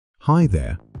Hi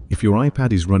there, if your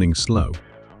iPad is running slow,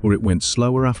 or it went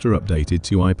slower after updated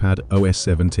to iPadOS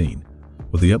 17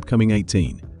 or the upcoming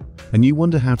 18, and you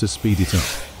wonder how to speed it up,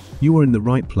 you are in the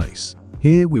right place.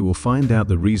 Here we will find out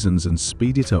the reasons and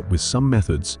speed it up with some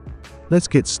methods. Let's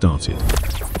get started.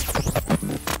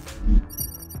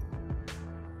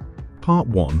 Part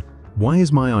 1. Why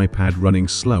is my iPad running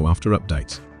slow after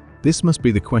updates? This must be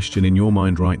the question in your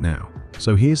mind right now.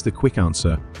 So here's the quick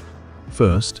answer.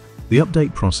 First, the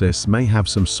update process may have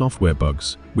some software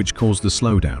bugs which cause the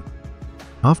slowdown.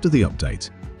 After the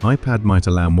update, iPad might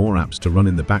allow more apps to run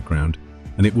in the background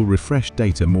and it will refresh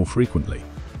data more frequently.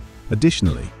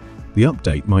 Additionally, the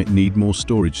update might need more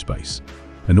storage space,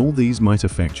 and all these might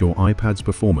affect your iPad's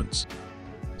performance.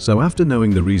 So after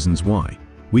knowing the reasons why,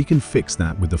 we can fix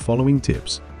that with the following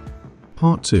tips.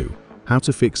 Part 2. How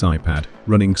to fix iPad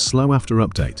running slow after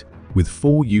update with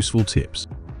 4 useful tips.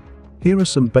 Here are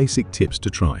some basic tips to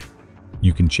try.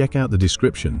 You can check out the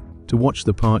description to watch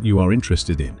the part you are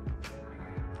interested in.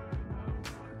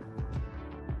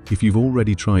 If you've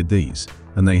already tried these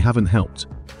and they haven't helped,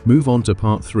 move on to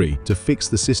part 3 to fix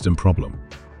the system problem.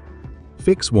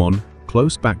 Fix 1.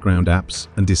 Close background apps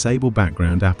and disable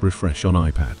background app refresh on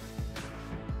iPad.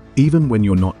 Even when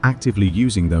you're not actively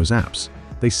using those apps,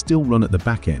 they still run at the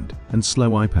back end and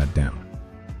slow iPad down.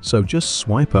 So just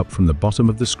swipe up from the bottom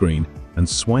of the screen and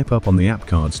swipe up on the app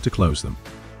cards to close them.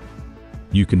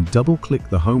 You can double-click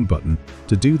the Home button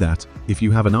to do that if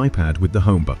you have an iPad with the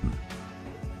Home button.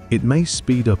 It may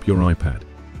speed up your iPad.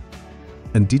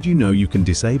 And did you know you can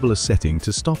disable a setting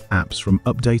to stop apps from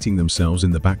updating themselves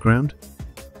in the background?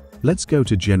 Let's go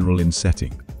to General in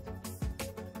Setting.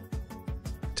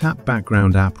 Tap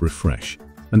Background App Refresh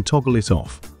and toggle it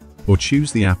off, or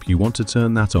choose the app you want to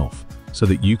turn that off so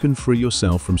that you can free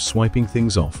yourself from swiping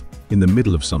things off in the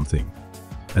middle of something.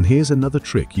 And here's another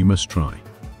trick you must try.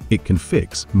 It can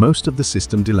fix most of the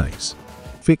system delays.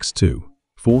 Fix 2.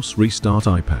 Force Restart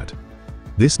iPad.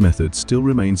 This method still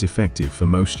remains effective for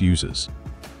most users.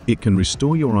 It can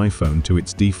restore your iPhone to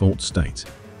its default state.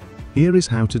 Here is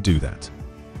how to do that.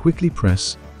 Quickly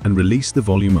press and release the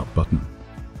volume up button,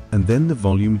 and then the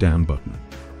volume down button.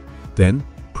 Then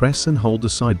press and hold the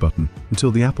side button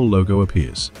until the Apple logo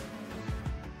appears.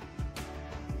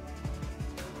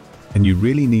 And you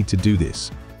really need to do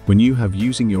this when you have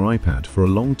using your iPad for a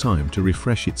long time to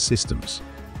refresh its systems.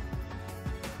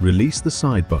 Release the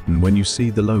side button when you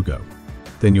see the logo.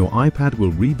 Then your iPad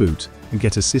will reboot and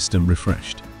get a system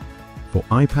refreshed. For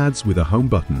iPads with a home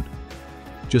button,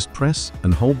 just press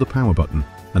and hold the power button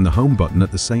and the home button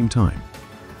at the same time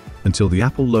until the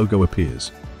Apple logo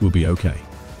appears. Will be okay.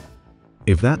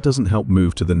 If that doesn't help,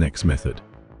 move to the next method.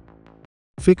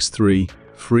 Fix 3.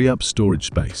 Free up storage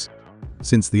space.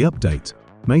 Since the update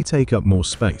may take up more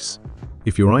space,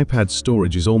 if your iPad's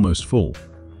storage is almost full,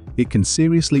 it can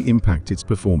seriously impact its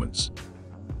performance.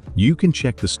 You can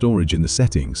check the storage in the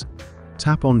settings,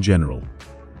 tap on General,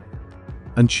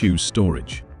 and choose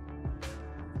Storage.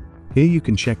 Here you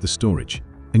can check the storage,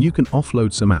 and you can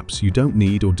offload some apps you don't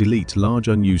need or delete large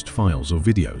unused files or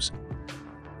videos.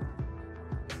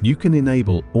 You can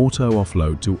enable Auto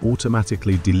Offload to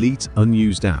automatically delete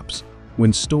unused apps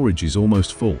when storage is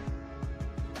almost full.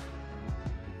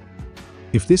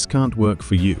 If this can't work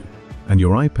for you, and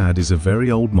your iPad is a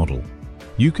very old model,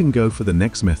 you can go for the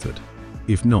next method.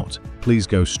 If not, please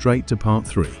go straight to part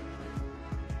 3.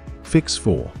 Fix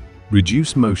 4.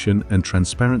 Reduce motion and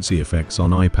transparency effects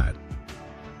on iPad.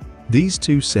 These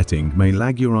two settings may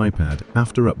lag your iPad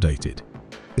after updated,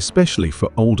 especially for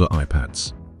older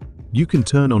iPads. You can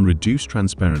turn on Reduce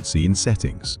Transparency in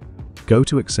Settings. Go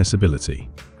to Accessibility.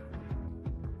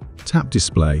 Tap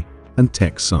Display and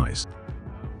Text Size,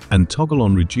 and toggle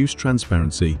on Reduce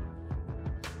Transparency.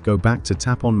 Go back to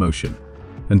Tap on Motion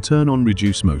and turn on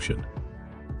Reduce Motion.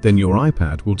 Then your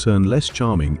iPad will turn less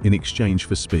charming in exchange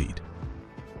for speed.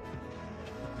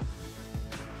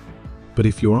 But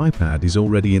if your iPad is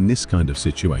already in this kind of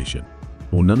situation,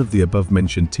 or none of the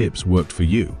above-mentioned tips worked for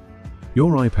you,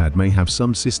 your iPad may have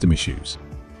some system issues.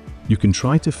 You can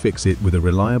try to fix it with a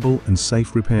reliable and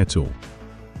safe repair tool.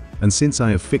 And since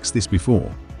I have fixed this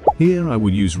before, here I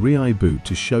will use ReiBoot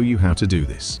to show you how to do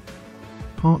this.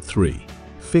 Part 3.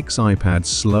 Fix iPad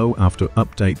slow after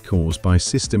update caused by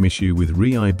system issue with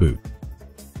ReiBoot.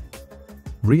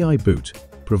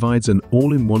 ReiBoot provides an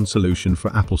all-in-one solution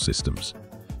for Apple systems.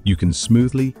 You can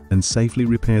smoothly and safely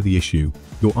repair the issue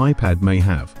your iPad may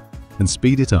have and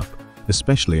speed it up,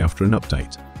 especially after an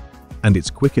update. And it's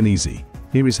quick and easy.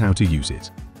 Here is how to use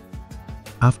it.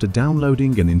 After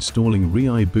downloading and installing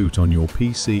ReiBoot on your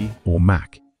PC or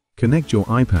Mac, connect your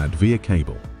iPad via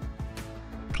cable.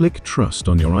 Click Trust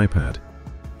on your iPad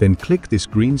Then click this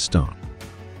green star.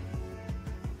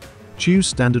 Choose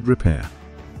Standard Repair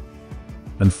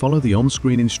and follow the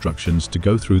on-screen instructions to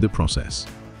go through the process.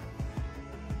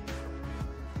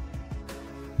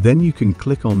 Then you can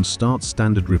click on Start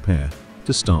Standard Repair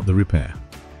to start the repair.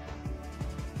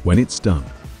 When it's done,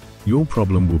 your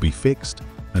problem will be fixed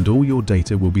and all your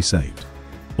data will be saved.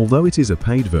 Although it is a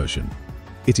paid version,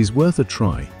 it is worth a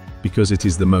try because it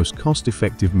is the most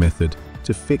cost-effective method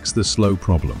to fix the slow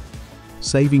problem,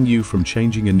 saving you from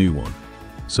changing a new one.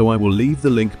 So I will leave the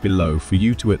link below for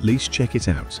you to at least check it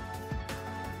out.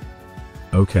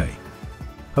 Okay.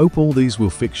 Hope all these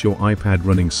will fix your iPad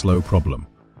running slow problem.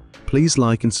 Please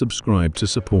like and subscribe to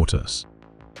support us.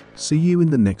 See you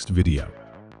in the next video.